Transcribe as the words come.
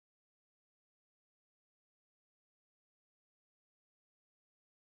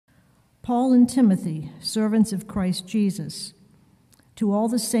Paul and Timothy, servants of Christ Jesus, to all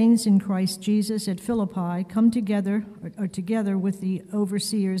the saints in Christ Jesus at Philippi, together with the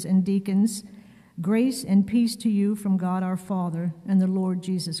overseers and deacons, grace and peace to you from God our Father and the Lord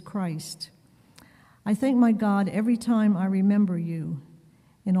Jesus Christ. I thank my God every time I remember you.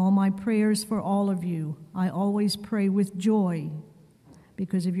 In all my prayers for all of you, I always pray with joy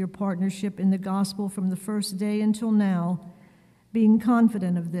because of your partnership in the gospel from the first day until now, being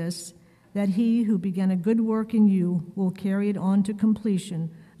confident of this, that he who began a good work in you will carry it on to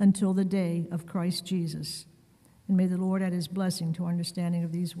completion until the day of Christ Jesus. And may the Lord add his blessing to our understanding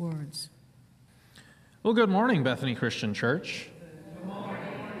of these words. Well, good morning, Bethany Christian Church. Good morning.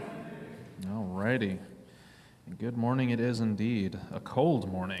 All righty. Good morning it is indeed. A cold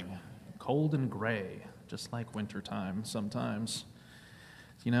morning, cold and gray, just like wintertime sometimes.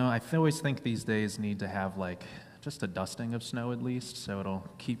 You know, I always think these days need to have just a dusting of snow at least, so it'll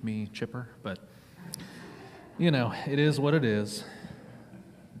keep me chipper, but, it is what it is.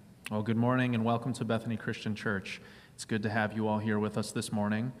 Well, good morning and welcome to Bethany Christian Church. It's good to have you all here with us this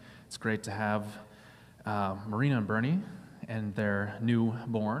morning. It's great to have Marina and Bernie and their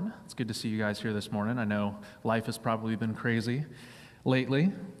newborn. It's good to see you guys here this morning. I know life has probably been crazy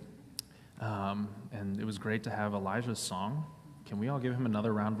lately, and it was great to have Elijah's song. Can we all give him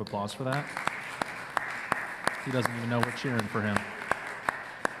another round of applause for that? He doesn't even know we're cheering for him.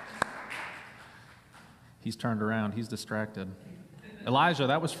 He's turned around. He's distracted. Elijah,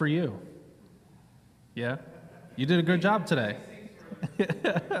 that was for you. Yeah? You did a good job today.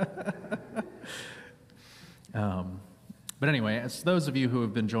 But anyway, as those of you who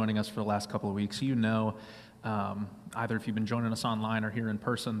have been joining us for the last couple of weeks, you know, either if you've been joining us online or here in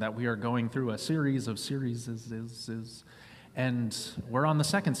person, that we are going through a series of series, and we're on the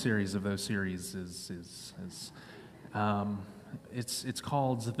second series of those series. It's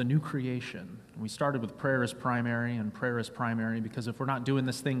called The New Creation. We started with prayer is primary, and prayer is primary because if we're not doing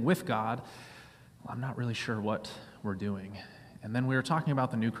this thing with God, well, I'm not really sure what we're doing. And then we were talking about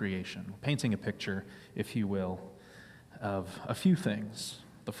the new creation, painting a picture, if you will, of a few things.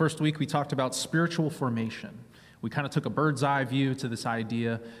 The first week we talked about spiritual formation. We kind of took a bird's eye view to this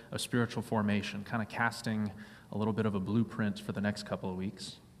idea of spiritual formation, kind of casting a little bit of a blueprint for the next couple of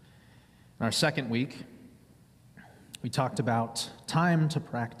weeks. In our second week, we talked about time to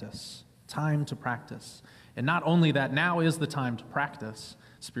practice. And not only that, now is the time to practice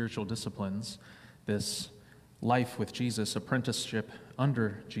spiritual disciplines, this life with Jesus, apprenticeship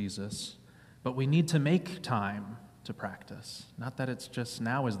under Jesus, but we need to make time to practice. Not that it's just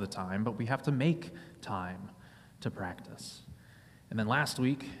now is the time, but we have to make time to practice. And then last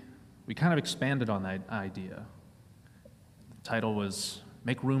week, we kind of expanded on that idea. The title was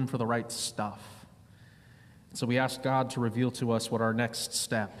Make Room for the Right Stuff. So we asked God to reveal to us what our next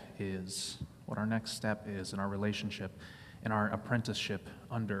step is in our relationship, in our apprenticeship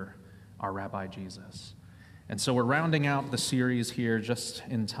under our Rabbi Jesus. And so we're rounding out the series here just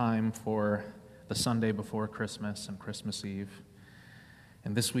in time for the Sunday before Christmas and Christmas Eve.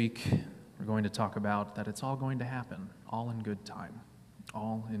 And this week, we're going to talk about that it's all going to happen, all in good time.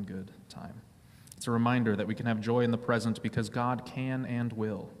 All in good time. It's a reminder that we can have joy in the present because God can and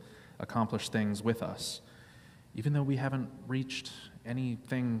will accomplish things with us. Even though we haven't reached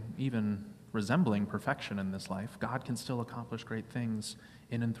anything even resembling perfection in this life, God can still accomplish great things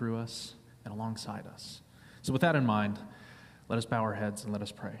in and through us and alongside us. So with that in mind, let us bow our heads and let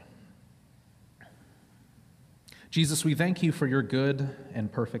us pray. Jesus, we thank you for your good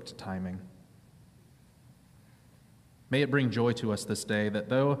and perfect timing. May it bring joy to us this day that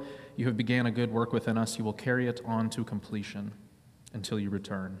though you have began a good work within us, you will carry it on to completion until you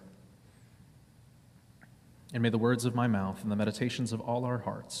return. And may the words of my mouth and the meditations of all our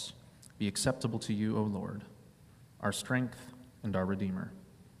hearts be acceptable to you, O Lord, our strength and our Redeemer.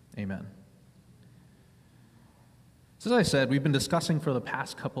 Amen. So as I said, we've been discussing for the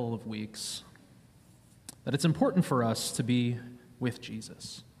past couple of weeks that it's important for us to be with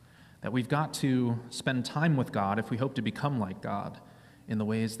Jesus, that we've got to spend time with God if we hope to become like God in the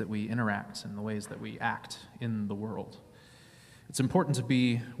ways that we interact, in the ways that we act in the world. It's important to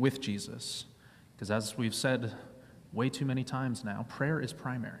be with Jesus, because as we've said way too many times now, prayer is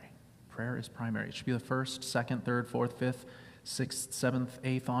primary. Prayer is primary. It should be the first, second, third, fourth, fifth, sixth, seventh,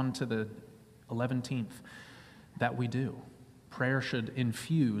 eighth, on to the 11th that we do. Prayer should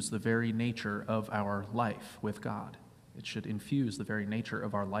infuse the very nature of our life with God. It should infuse the very nature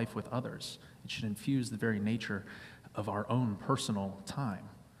of our life with others. It should infuse the very nature of our own personal time.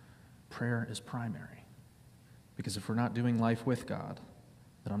 Prayer is primary. Because if we're not doing life with God,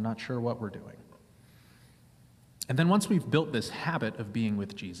 then I'm not sure what we're doing. And then once we've built this habit of being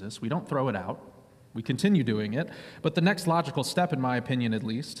with Jesus, we don't throw it out. We continue doing it. But the next logical step, in my opinion at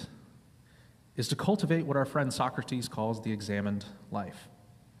least, is to cultivate what our friend Socrates calls the examined life.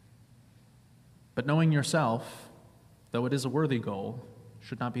 But knowing yourself, though it is a worthy goal,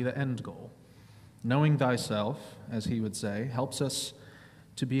 should not be the end goal. Knowing thyself, as he would say, helps us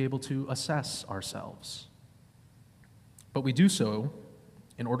to be able to assess ourselves. But we do so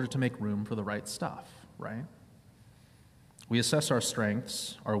in order to make room for the right stuff, right? We assess our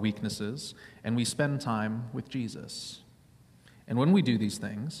strengths, our weaknesses, and we spend time with Jesus. And when we do these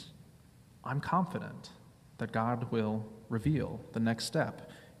things, I'm confident that God will reveal the next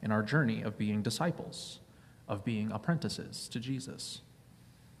step in our journey of being disciples, of being apprentices to Jesus.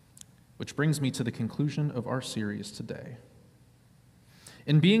 Which brings me to the conclusion of our series today.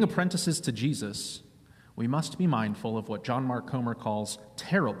 In being apprentices to Jesus, we must be mindful of what John Mark Comer calls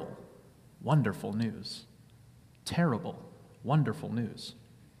terrible, wonderful news. Terrible, wonderful news.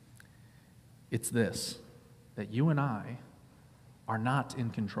 It's this, that you and I are not in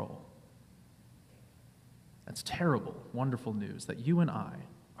control. That's terrible, wonderful news, that you and I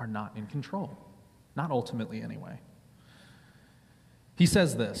are not in control. Not ultimately, anyway. He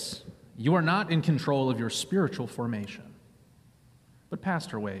says this, you are not in control of your spiritual formation. But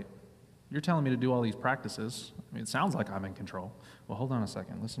Pastor, wait, you're telling me to do all these practices. I mean, it sounds like I'm in control. Well, hold on a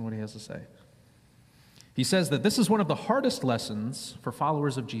second. Listen to what he has to say. He says that this is one of the hardest lessons for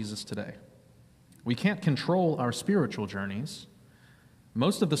followers of Jesus today. We can't control our spiritual journeys,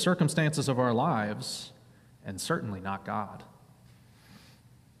 most of the circumstances of our lives, and certainly not God.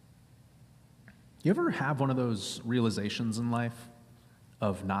 You ever have one of those realizations in life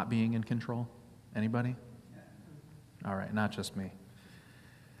of not being in control? Anybody? All right, not just me.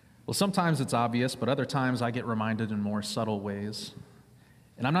 Well, sometimes it's obvious, but other times I get reminded in more subtle ways.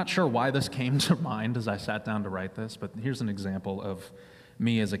 And I'm not sure why this came to mind as I sat down to write this, but here's an example of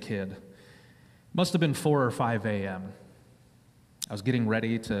me as a kid. Must have been 4 or 5 a.m. I was getting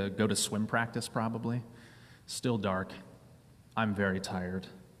ready to go to swim practice, probably. Still dark. I'm very tired.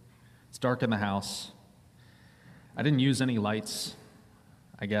 It's dark in the house. I didn't use any lights,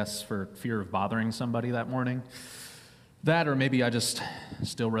 I guess, for fear of bothering somebody that morning. That, or maybe I just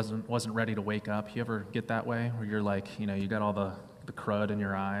still wasn't ready to wake up. You ever get that way, where you're like, you got all the crud in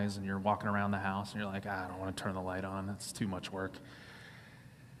your eyes, and you're walking around the house, and you're like, I don't want to turn the light on. It's too much work.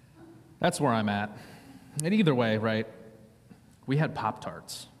 That's where I'm at. And either way, right, we had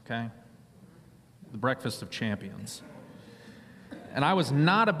Pop-Tarts, okay? The breakfast of champions. And I was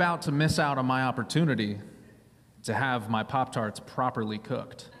not about to miss out on my opportunity to have my Pop-Tarts properly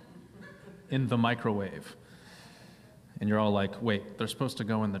cooked in the microwave. And you're all like, wait, they're supposed to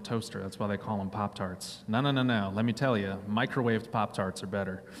go in the toaster. That's why they call them Pop-Tarts. No. Let me tell you, microwaved Pop-Tarts are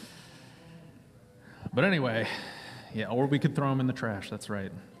better. But anyway, yeah, or we could throw them in the trash. That's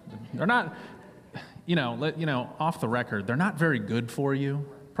right. They're not, off the record, they're not very good for you.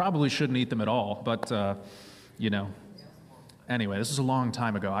 Probably shouldn't eat them at all, but, Anyway, this is a long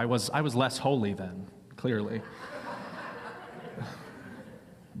time ago. I was less holy then, clearly.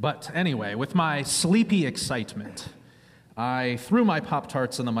 But anyway, with my sleepy excitement, I threw my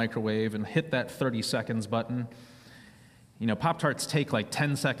Pop-Tarts in the microwave and hit that 30 seconds button. Pop-Tarts take like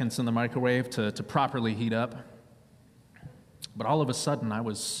 10 seconds in the microwave to properly heat up. But all of a sudden, I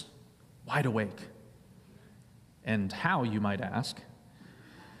was wide awake. And how, you might ask?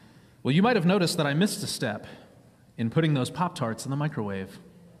 Well, you might have noticed that I missed a step in putting those Pop-Tarts in the microwave.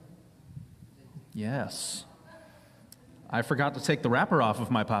 Yes. I forgot to take the wrapper off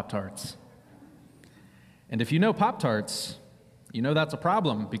of my Pop-Tarts. And if you know Pop-Tarts, you know that's a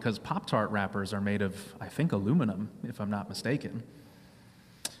problem, because Pop-Tart wrappers are made of, I think, aluminum, if I'm not mistaken.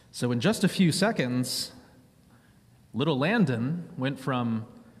 So in just a few seconds, little Landon went from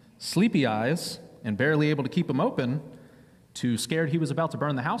sleepy eyes and barely able to keep them open to scared he was about to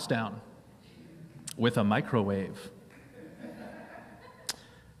burn the house down with a microwave.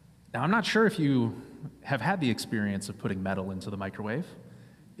 Now, I'm not sure if you have had the experience of putting metal into the microwave.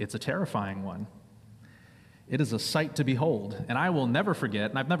 It's a terrifying one. It is a sight to behold, and I will never forget,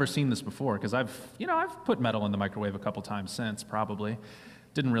 and I've never seen this before, because I've put metal in the microwave a couple times since, probably.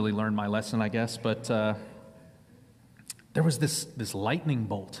 Didn't really learn my lesson, I guess, but there was this lightning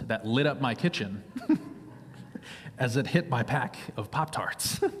bolt that lit up my kitchen as it hit my pack of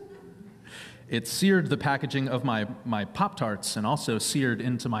Pop-Tarts. It seared the packaging of my Pop-Tarts and also seared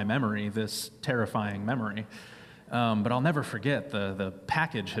into my memory this terrifying memory. But I'll never forget, the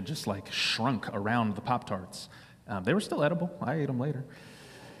package had just shrunk around the Pop-Tarts. They were still edible. I ate them later.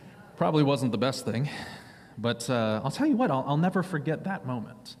 Probably wasn't the best thing. But I'll tell you what, I'll never forget that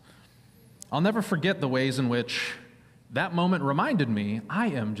moment. I'll never forget the ways in which that moment reminded me I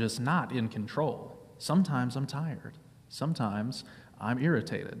am just not in control. Sometimes I'm tired. Sometimes I'm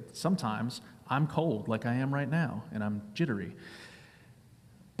irritated. Sometimes I'm cold like I am right now, and I'm jittery.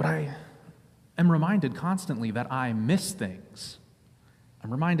 But I am reminded constantly that I miss things.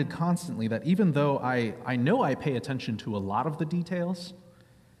 I'm reminded constantly that even though I know I pay attention to a lot of the details,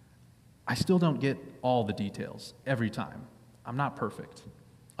 I still don't get all the details every time. I'm not perfect.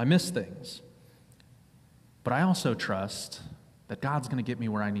 I miss things. But I also trust that God's going to get me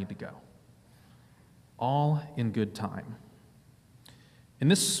where I need to go. All in good time. In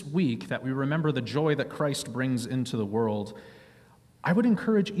this week that we remember the joy that Christ brings into the world, I would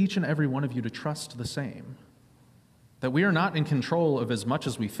encourage each and every one of you to trust the same. That we are not in control of as much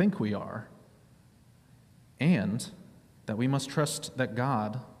as we think we are, and that we must trust that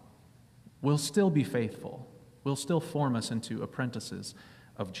God will still be faithful, will still form us into apprentices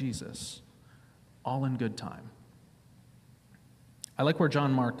of Jesus, all in good time. I like where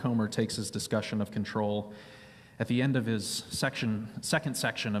John Mark Comer takes his discussion of control at the end of his second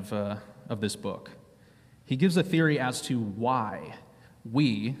section of this book. He gives a theory as to why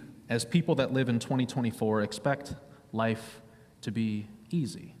we, as people that live in 2024, expect life to be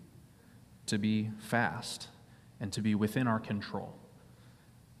easy, to be fast, and to be within our control.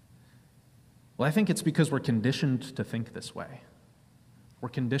 Well, I think it's because we're conditioned to think this way. We're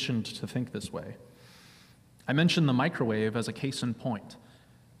conditioned to think this way. I mentioned the microwave as a case in point.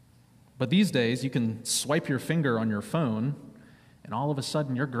 But these days, you can swipe your finger on your phone, and all of a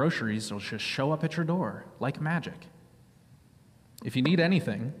sudden, your groceries will just show up at your door like magic. If you need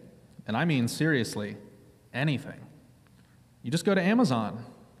anything, and I mean seriously, anything, you just go to Amazon,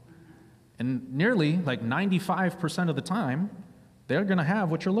 and nearly like 95% of the time, they're going to have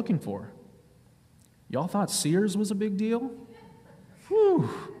what you're looking for. Y'all thought Sears was a big deal? Whew.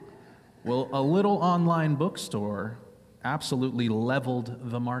 Well, a little online bookstore absolutely leveled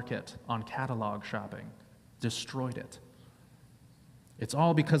the market on catalog shopping, destroyed it. It's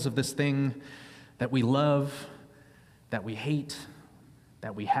all because of this thing that we love, that we hate,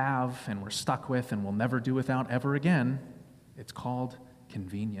 that we have, and we're stuck with, and we'll never do without ever again. It's called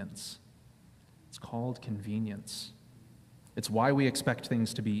convenience. It's called convenience. It's why we expect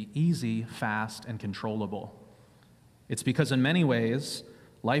things to be easy, fast, and controllable. It's because in many ways,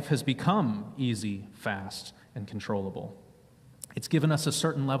 life has become easy, fast, and controllable. It's given us a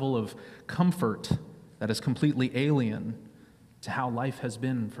certain level of comfort that is completely alien to how life has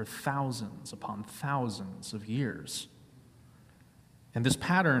been for thousands upon thousands of years. And this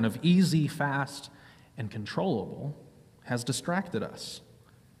pattern of easy, fast, and controllable has distracted us.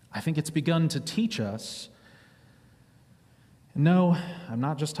 I think it's begun to teach us. No, I'm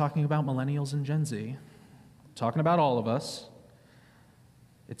not just talking about millennials and Gen Z. I'm talking about all of us.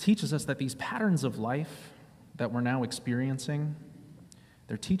 It teaches us that these patterns of life that we're now experiencing,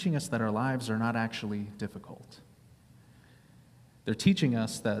 they're teaching us that our lives are not actually difficult. They're teaching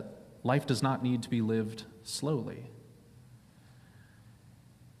us that life does not need to be lived slowly.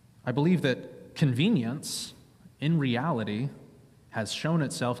 I believe that convenience, in reality, has shown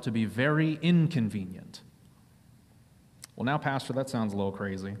itself to be very inconvenient. Well, now, Pastor, that sounds a little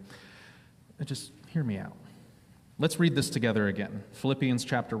crazy. Just hear me out. Let's read this together again. Philippians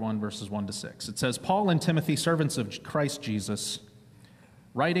chapter 1, verses 1 to 6. It says, Paul and Timothy, servants of Christ Jesus,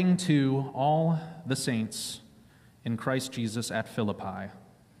 writing to all the saints in Christ Jesus at Philippi,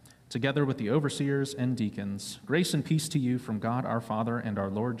 together with the overseers and deacons, grace and peace to you from God our Father and our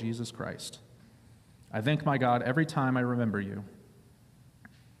Lord Jesus Christ. I thank my God every time I remember you.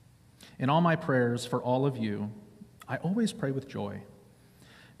 In all my prayers for all of you, I always pray with joy,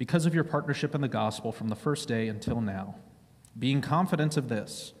 because of your partnership in the gospel from the first day until now, being confident of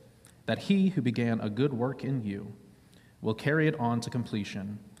this, that he who began a good work in you will carry it on to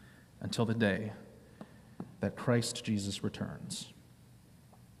completion until the day that Christ Jesus returns.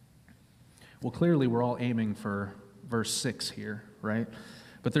 Well, clearly we're all aiming for verse 6 here, right?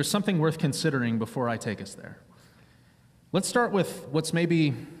 But there's something worth considering before I take us there. Let's start with what's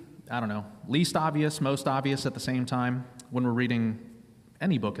maybe, least obvious, most obvious at the same time when we're reading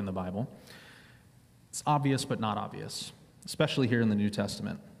any book in the Bible. It's obvious but not obvious, especially here in the New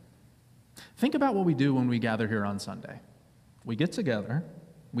Testament. Think about what we do when we gather here on Sunday. We get together,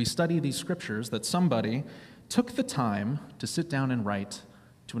 we study these scriptures that somebody took the time to sit down and write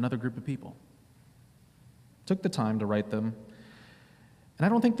to another group of people. Took the time to write them. And I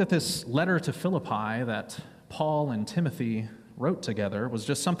don't think that this letter to Philippi that Paul and Timothy wrote together was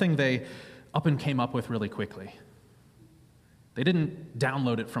just something they up and came up with really quickly. They didn't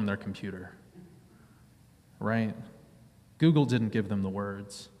download it from their computer, right? Google didn't give them the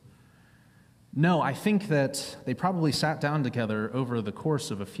words. No, I think that they probably sat down together over the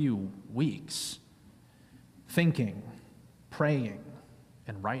course of a few weeks, thinking, praying,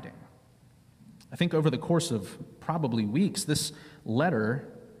 and writing. I think over the course of probably weeks, this letter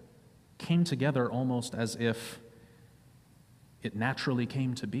came together almost as if it naturally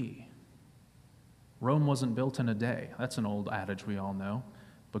came to be. Rome wasn't built in a day. That's an old adage we all know.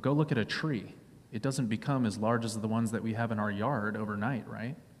 But go look at a tree. It doesn't become as large as the ones that we have in our yard overnight,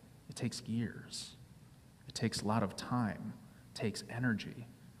 right? It takes years. It takes a lot of time. It takes energy.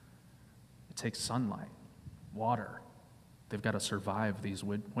 It takes sunlight, water. They've got to survive these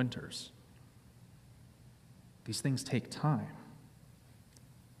winters. These things take time.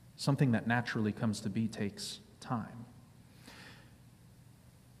 Something that naturally comes to be takes time.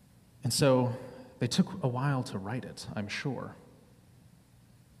 And so they took a while to write it, I'm sure.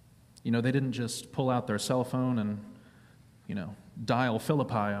 You know, they didn't just pull out their cell phone and, dial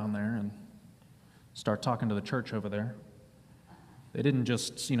Philippi on there and start talking to the church over there. They didn't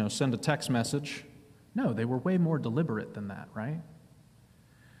just, send a text message. No, they were way more deliberate than that, right?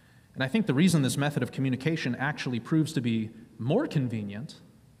 And I think the reason this method of communication actually proves to be more convenient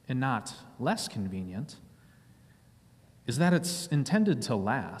and not less convenient is that it's intended to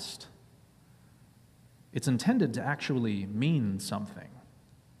last. It's intended to actually mean something.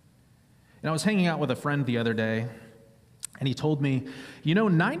 And I was hanging out with a friend the other day, and he told me,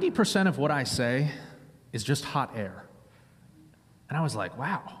 90% of what I say is just hot air. And I was like,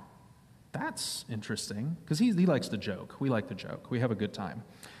 wow, that's interesting, because he likes to joke. We like to joke. We have a good time.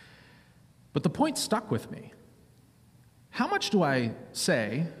 But the point stuck with me. How much do I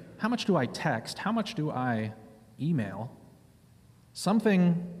say? How much do I text? How much do I email?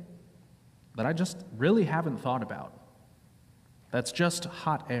 Something that I just really haven't thought about. That's just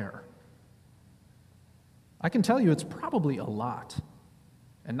hot air. I can tell you it's probably a lot.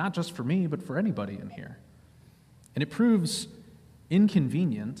 And not just for me, but for anybody in here. And it proves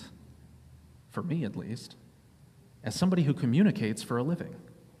inconvenient, for me at least, as somebody who communicates for a living,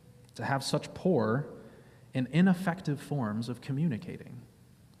 to have such poor and ineffective forms of communicating,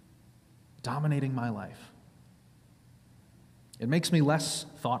 dominating my life. It makes me less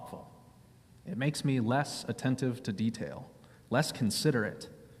thoughtful. It makes me less attentive to detail, less considerate.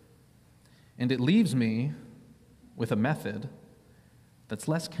 And it leaves me with a method that's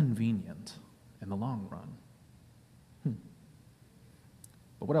less convenient in the long run.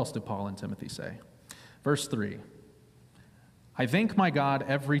 But what else did Paul and Timothy say? Verse 3, I thank my God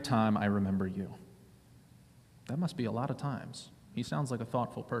every time I remember you. That must be a lot of times. He sounds like a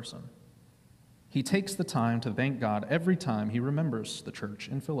thoughtful person. He takes the time to thank God every time he remembers the church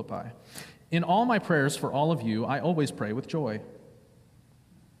in Philippi. In all my prayers for all of you, I always pray with joy.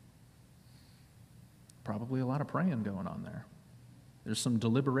 Probably a lot of praying going on there. There's some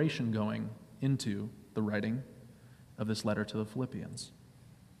deliberation going into the writing of this letter to the Philippians.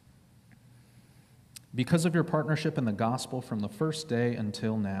 Because of your partnership in the gospel from the first day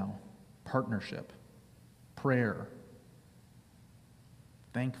until now, partnership, prayer,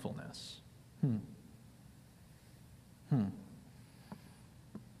 thankfulness.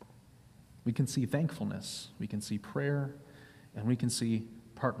 We can see thankfulness, we can see prayer, and we can see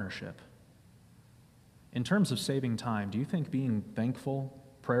partnership. In terms of saving time, do you think being thankful,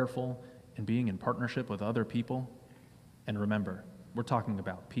 prayerful, and being in partnership with other people, and remember, we're talking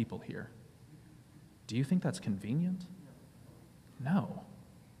about people here, do you think that's convenient? No.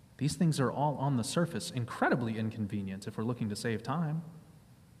 These things are all on the surface incredibly inconvenient if we're looking to save time.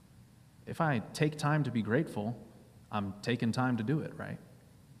 If I take time to be grateful, I'm taking time to do it, right?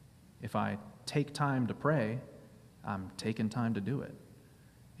 If I take time to pray, I'm taking time to do it.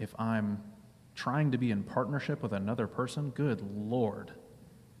 If I'm trying to be in partnership with another person, good Lord,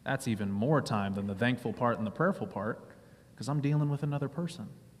 that's even more time than the thankful part and the prayerful part, because I'm dealing with another person.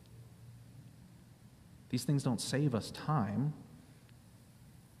 These things don't save us time.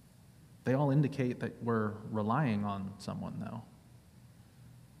 They all indicate that we're relying on someone, though.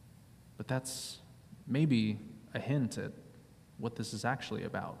 But that's maybe a hint at what this is actually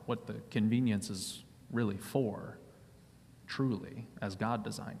about, what the convenience is really for, truly, as God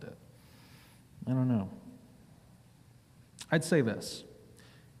designed it. I don't know. I'd say this.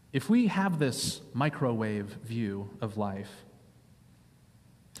 If we have this microwave view of life,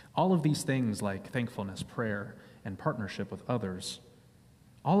 all of these things like thankfulness, prayer, and partnership with others,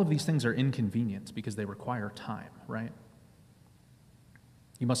 all of these things are inconvenient because they require time, right?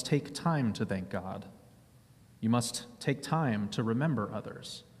 You must take time to thank God. You must take time to remember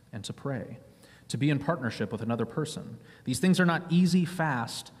others and to pray, to be in partnership with another person. These things are not easy,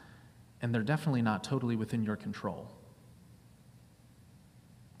 fast, and they're definitely not totally within your control.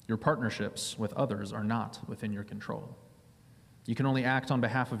 Your partnerships with others are not within your control. You can only act on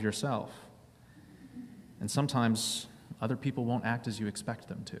behalf of yourself. And sometimes other people won't act as you expect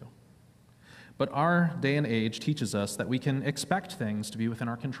them to. But our day and age teaches us that we can expect things to be within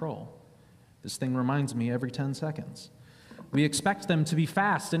our control. This thing reminds me every 10 seconds. We expect them to be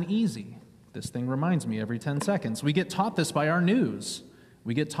fast and easy. This thing reminds me every 10 seconds. We get taught this by our news.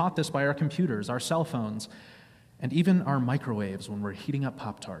 We get taught this by our computers, our cell phones, and even our microwaves when we're heating up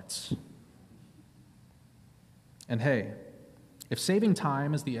Pop-Tarts. And hey, if saving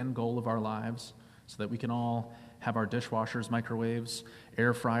time is the end goal of our lives, so that we can all have our dishwashers, microwaves,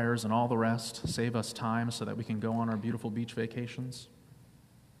 air fryers, and all the rest save us time so that we can go on our beautiful beach vacations,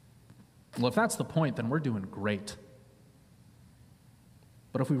 well, if that's the point, then we're doing great.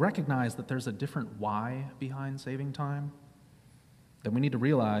 But if we recognize that there's a different why behind saving time, then we need to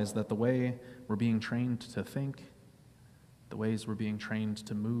realize that the way we're being trained to think, the ways we're being trained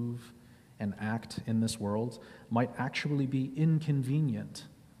to move and act in this world might actually be inconvenient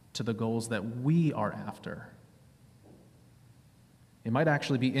to the goals that we are after. It might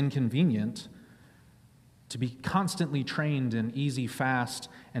actually be inconvenient to be constantly trained in easy, fast,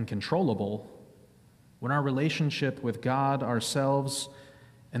 and controllable when our relationship with God, ourselves,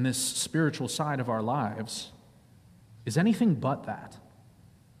 and this spiritual side of our lives is anything but that.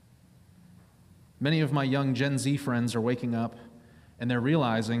 Many of my young Gen Z friends are waking up and they're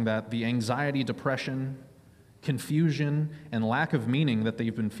realizing that the anxiety, depression, confusion, and lack of meaning that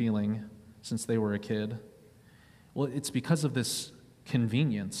they've been feeling since they were a kid, well, it's because of this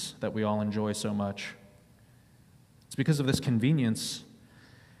convenience that we all enjoy so much. It's because of this convenience,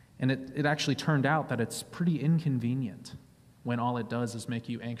 and it actually turned out that it's pretty inconvenient when all it does is make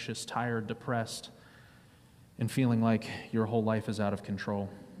you anxious, tired, depressed, and feeling like your whole life is out of control.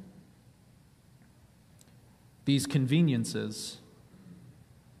 These conveniences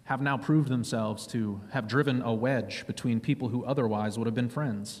have now proved themselves to have driven a wedge between people who otherwise would have been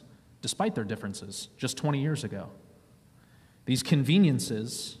friends, despite their differences, just 20 years ago. These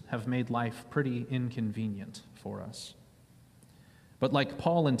conveniences have made life pretty inconvenient for us. But like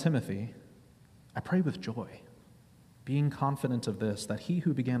Paul and Timothy, I pray with joy, being confident of this, that he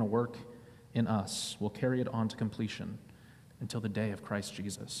who began a work in us will carry it on to completion until the day of Christ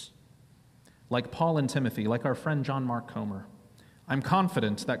Jesus. Like Paul and Timothy, like our friend John Mark Comer, I'm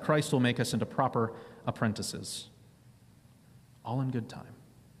confident that Christ will make us into proper apprentices. All in good time.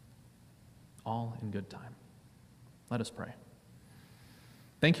 All in good time. Let us pray.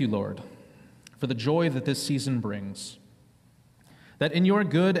 Thank you, Lord, for the joy that this season brings, that in your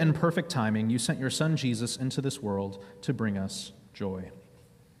good and perfect timing you sent your Son Jesus into this world to bring us joy,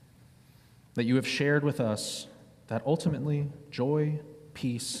 that you have shared with us that ultimately joy,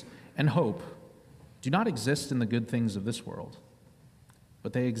 peace, and hope do not exist in the good things of this world,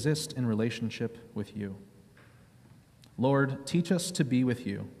 but they exist in relationship with you. Lord, teach us to be with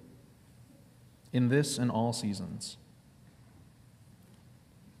you in this and all seasons,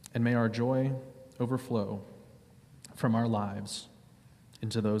 and may our joy overflow from our lives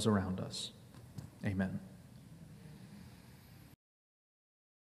into those around us. Amen.